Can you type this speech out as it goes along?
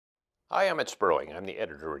Hi, I'm Ed Sperling. I'm the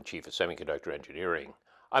editor-in-chief of Semiconductor Engineering.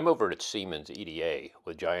 I'm over at Siemens EDA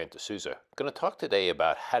with Jayant D'Souza. I'm going to talk today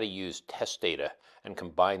about how to use test data and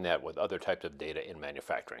combine that with other types of data in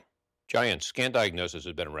manufacturing. Giant scan diagnosis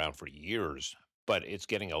has been around for years, but it's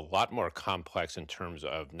getting a lot more complex in terms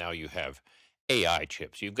of now you have AI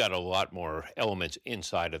chips. You've got a lot more elements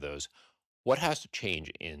inside of those. What has to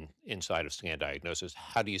change inside of scan diagnosis?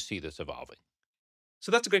 How do you see this evolving?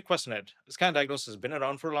 So that's a great question, Ed. Scan diagnosis has been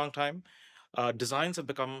around for a long time. Designs have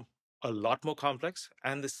become a lot more complex,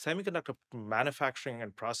 and the semiconductor manufacturing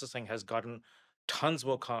and processing has gotten tons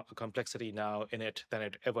more complexity now in it than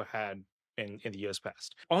it ever had in the years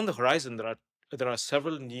past. On the horizon, there are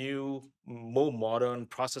several new, more modern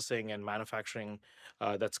processing and manufacturing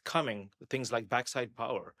that's coming. Things like backside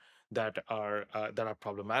power that are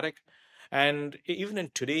problematic, and even in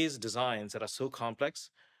today's designs that are so complex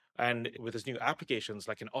and with these new applications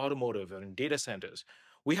like in automotive and in data centers,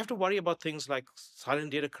 we have to worry about things like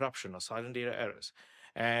silent data corruption or silent data errors.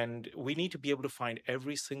 And we need to be able to find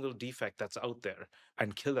every single defect that's out there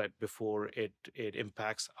and kill it before it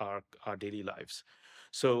impacts our daily lives.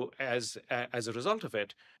 So as a result of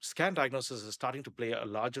it, scan diagnosis is starting to play a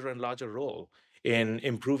larger and larger role in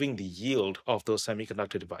improving the yield of those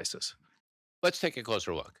semiconductor devices. Let's take a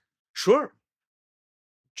closer look. Sure.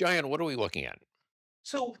 Giant, what are we looking at?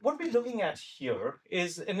 So what we're looking at here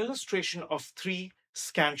is an illustration of three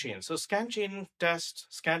scan chains. So scan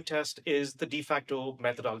test is the de facto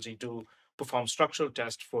methodology to perform structural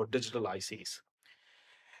test for digital ICs.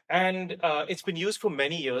 And it's been used for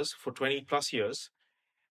many years, for 20 plus years.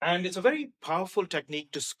 And it's a very powerful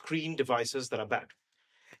technique to screen devices that are bad.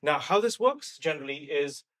 Now, how this works generally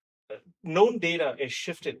is known data is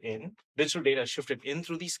shifted in, digital data is shifted in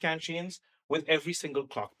through these scan chains with every single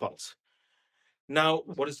clock pulse. Now,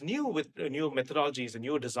 what is new with newer methodologies and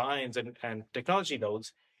newer designs and technology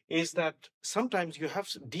nodes is that sometimes you have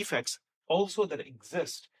defects also that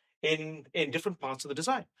exist in different parts of the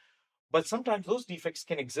design. But sometimes those defects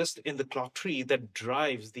can exist in the clock tree that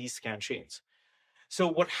drives these scan chains. So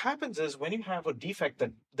what happens is when you have a defect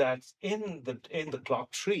that's in the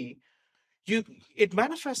clock tree, you it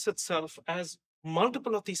manifests itself as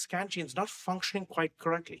multiple of these scan chains not functioning quite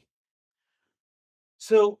correctly.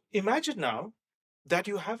 So imagine now that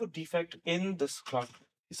you have a defect in this clock,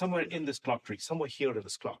 somewhere in this clock tree, somewhere here in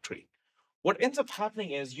this clock tree. What ends up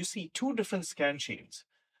happening is you see two different scan chains.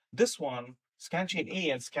 This one, scan chain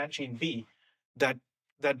A and scan chain B, that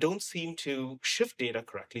that don't seem to shift data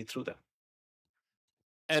correctly through them.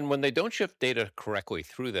 And when they don't shift data correctly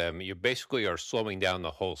through them, you basically are slowing down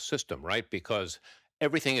the whole system, right? Because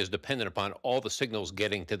everything is dependent upon all the signals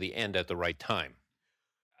getting to the end at the right time.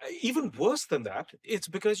 Even worse than that, it's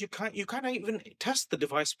because you can't even test the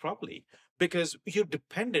device properly because you're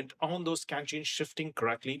dependent on those scan chains shifting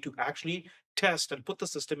correctly to actually test and put the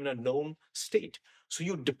system in a known state. So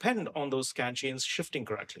you depend on those scan chains shifting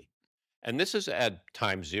correctly. And this is at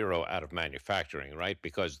time zero out of manufacturing, right?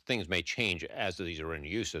 Because things may change as these are in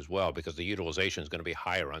use as well, because the utilization is going to be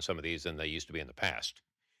higher on some of these than they used to be in the past.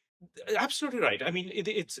 Absolutely right. I mean,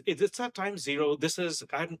 it's at time zero. This is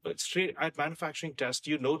straight at manufacturing test.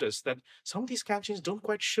 You notice that some of these scan chains don't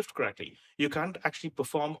quite shift correctly. You can't actually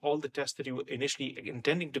perform all the tests that you were initially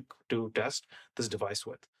intending to test this device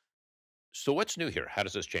with. So what's new here? How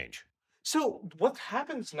does this change? So what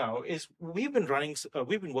happens now is we've been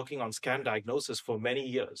working on scan diagnosis for many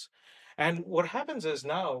years. And what happens is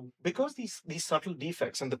now, because these subtle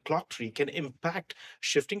defects in the clock tree can impact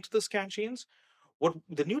shifting to the scan chains, what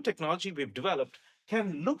the new technology we've developed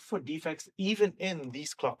can look for defects even in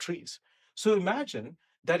these clock trees. So imagine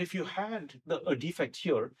that if you had a defect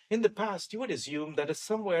here, in the past, you would assume that it's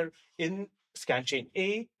somewhere in scan chain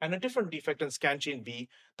A and a different defect in scan chain B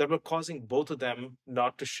that were causing both of them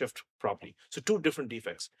not to shift properly. So two different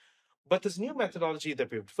defects. But this new methodology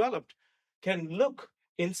that we've developed can look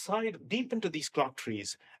inside deep into these clock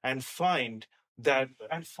trees and find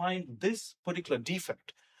this particular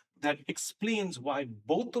defect that explains why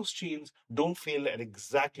both those chains don't fail at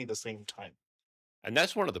exactly the same time. And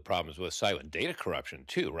that's one of the problems with silent data corruption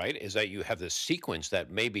too, right? Is that you have this sequence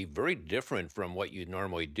that may be very different from what you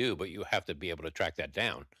normally do, but you have to be able to track that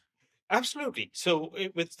down. Absolutely. So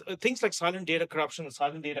with things like silent data corruption and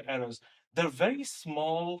silent data errors, they're very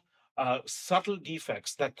small, subtle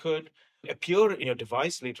defects that could appear in your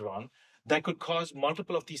device later on that could cause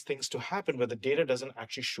multiple of these things to happen where the data doesn't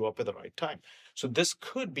actually show up at the right time. So this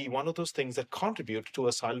could be one of those things that contribute to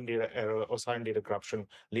a silent data error or silent data corruption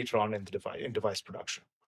later on in the device production.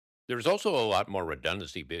 There's also a lot more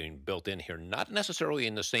redundancy being built in here, not necessarily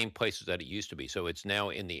in the same places that it used to be. So it's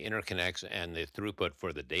now in the interconnects and the throughput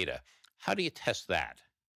for the data. How do you test that?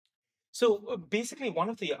 So basically, one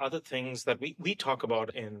of the other things that we talk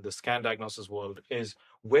about in the scan diagnosis world is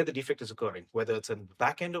where the defect is occurring, whether it's in the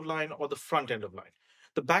back end of line or the front end of line.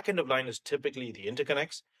 The back end of line is typically the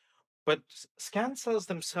interconnects, but scan cells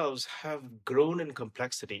themselves have grown in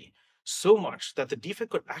complexity so much that the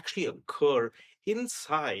defect could actually occur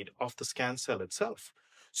inside of the scan cell itself.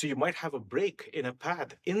 So you might have a break in a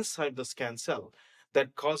path inside the scan cell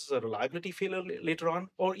that causes a reliability failure later on,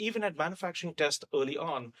 or even at manufacturing test early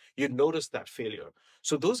on, you notice that failure.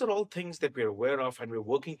 So those are all things that we're aware of and we're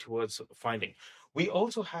working towards finding. We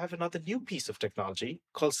also have another new piece of technology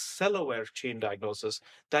called cell-aware chain diagnosis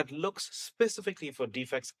that looks specifically for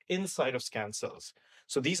defects inside of scan cells.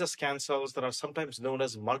 So these are scan cells that are sometimes known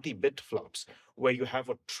as multi-bit flops, where you have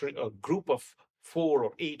a group of 4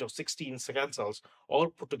 or 8 or 16 scan cells all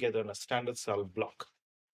put together in a standard cell block.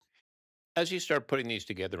 As you start putting these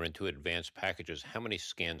together into advanced packages, how many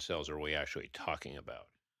scan cells are we actually talking about?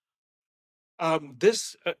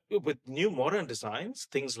 This with new modern designs,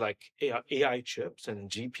 things like AI chips and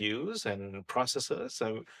GPUs and processors.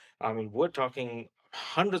 So, I mean, we're talking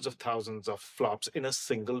hundreds of thousands of flops in a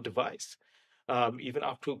single device, even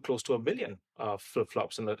up to close to a million flip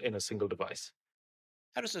flops in a single device.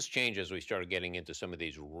 How does this change as we start getting into some of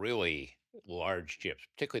these really large chips,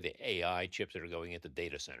 particularly the AI chips that are going into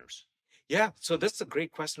data centers? Yeah, so that's a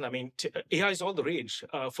great question. I mean, AI is all the rage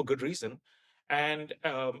for good reason, and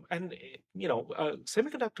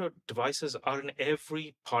semiconductor devices are in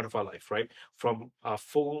every part of our life, right? From our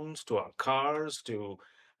phones to our cars to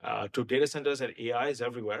data centers and AI is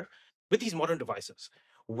everywhere. With these modern devices,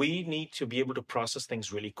 we need to be able to process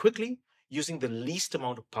things really quickly using the least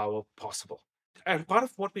amount of power possible. And part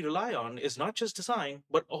of what we rely on is not just design,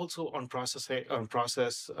 but also on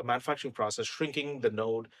manufacturing process, shrinking the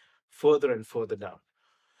node further and further down.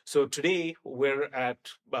 So today we're at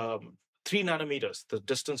 3 nanometers. The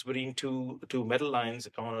distance between two metal lines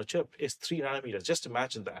on a chip is 3 nanometers. Just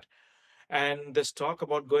imagine that. And there's talk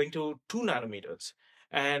about going to 2 nanometers.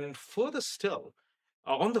 And further still,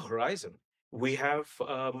 on the horizon, we have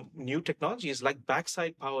new technologies like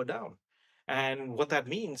backside power down. And what that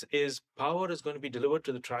means is power is going to be delivered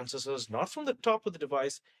to the transistors, not from the top of the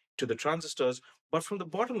device to the transistors, but from the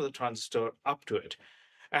bottom of the transistor up to it.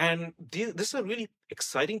 And this is a really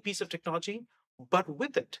exciting piece of technology, but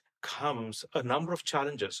with it comes a number of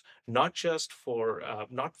challenges, not for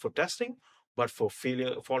testing, but for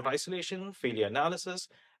failure, fault isolation, failure analysis,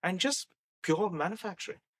 and just pure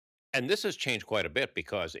manufacturing. And this has changed quite a bit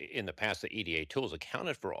because in the past, the EDA tools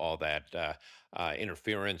accounted for all that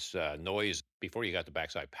interference, noise before you got the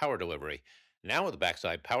backside power delivery. Now, with the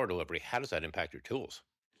backside power delivery, how does that impact your tools?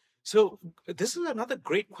 So this is another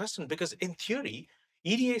great question because in theory,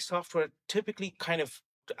 EDA software typically kind of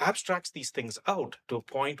abstracts these things out to a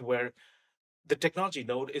point where the technology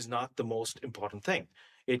node is not the most important thing.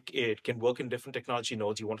 It can work in different technology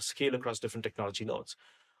nodes. You want to scale across different technology nodes.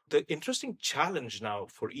 The interesting challenge now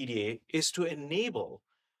for EDA is to enable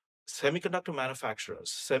semiconductor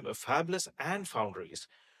manufacturers, fabless and foundries,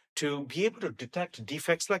 to be able to detect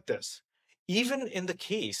defects like this, even in the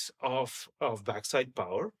case of backside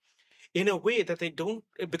power, in a way that they don't,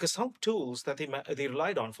 because some tools that they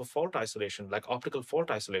relied on for fault isolation, like optical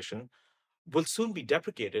fault isolation, will soon be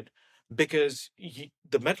deprecated because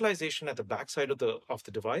the metallization at the backside of the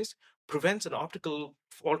device prevents an optical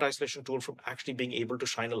fault isolation tool from actually being able to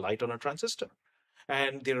shine a light on a transistor.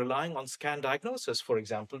 And they're relying on scan diagnosis, for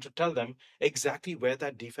example, to tell them exactly where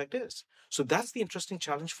that defect is. So that's the interesting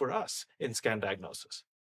challenge for us in scan diagnosis.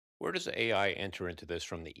 Where does AI enter into this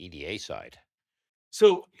from the EDA side?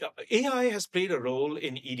 So AI has played a role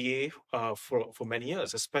in EDA for many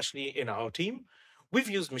years, especially in our team. We've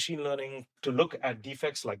used machine learning to look at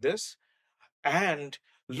defects like this and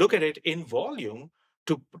look at it in volume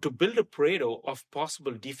to build a Pareto of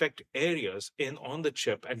possible defect areas in on the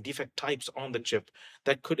chip and defect types on the chip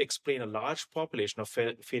that could explain a large population of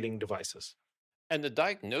failing devices. And the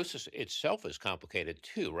diagnosis itself is complicated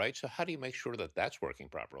too, right? So, how do you make sure that that's working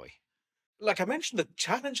properly? Like I mentioned, the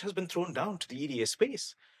challenge has been thrown down to the EDA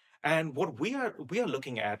space. And what we are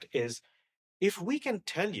looking at is if we can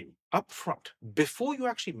tell you upfront before you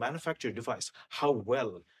actually manufacture your device how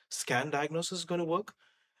well scan diagnosis is going to work,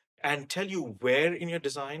 and tell you where in your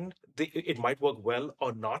design it might work well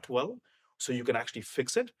or not well, so you can actually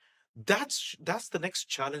fix it. That's the next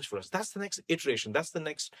challenge for us. That's the next iteration. That's the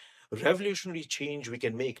next revolutionary change we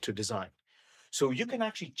can make to design. So you can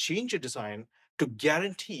actually change your design to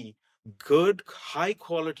guarantee good, high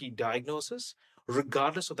quality diagnosis,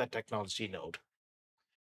 regardless of that technology node.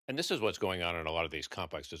 And this is what's going on in a lot of these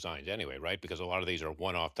complex designs anyway, right? Because a lot of these are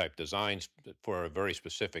one off type designs for a very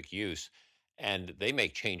specific use. and they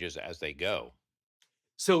make changes as they go.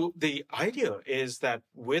 So the idea is that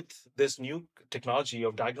with this new technology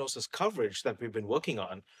of diagnosis coverage that we've been working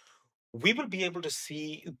on, we will be able to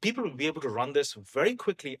see people will be able to run this very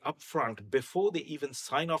quickly upfront before they even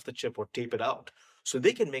sign off the chip or tape it out. So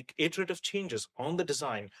they can make iterative changes on the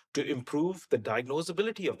design to improve the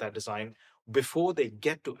diagnosability of that design before they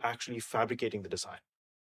get to actually fabricating the design.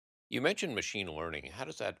 You mentioned machine learning. How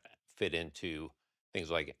does that fit into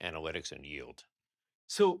things like analytics and yield?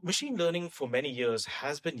 So machine learning for many years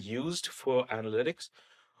has been used for analytics.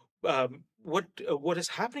 What is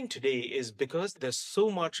happening today is because there's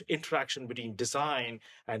so much interaction between design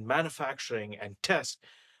and manufacturing and test,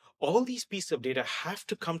 all these pieces of data have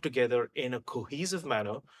to come together in a cohesive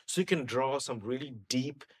manner so you can draw some really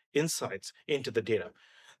deep insights into the data.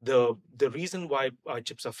 The reason why our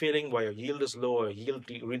chips are failing, why our yield is low, our yield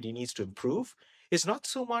really needs to improve, is not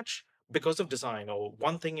so much because of design or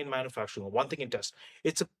one thing in manufacturing or one thing in test.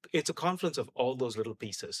 It's a confluence of all those little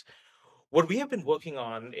pieces. What we have been working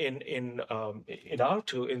on in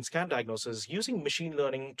R2 in scan diagnosis, using machine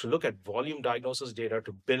learning to look at volume diagnosis data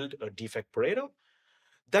to build a defect pareto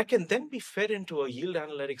that can then be fed into a yield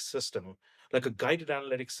analytics system, like a guided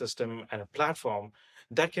analytics system and a platform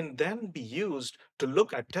that can then be used to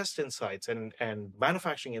look at test insights and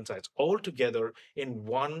manufacturing insights all together in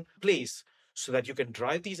one place so that you can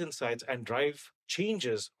drive these insights and drive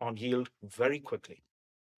changes on yield very quickly.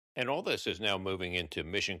 And all this is now moving into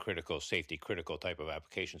mission critical, safety critical type of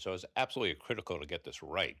application. So it's absolutely critical to get this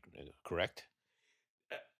right, correct?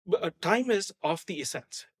 But time is of the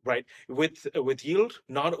essence, right? With yield,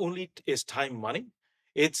 not only is time money,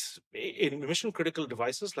 it's in mission critical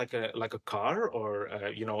devices like a car or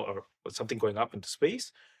or something going up into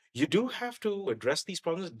space. You do have to address these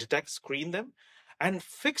problems, detect, screen them, and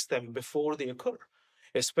fix them before they occur.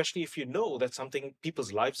 Especially if you know that something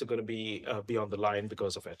people's lives are going to be on the line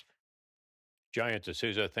because of it. Jayant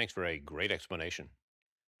D'Souza, thanks for a great explanation.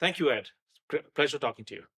 Thank you, Ed. Pleasure talking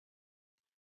to you.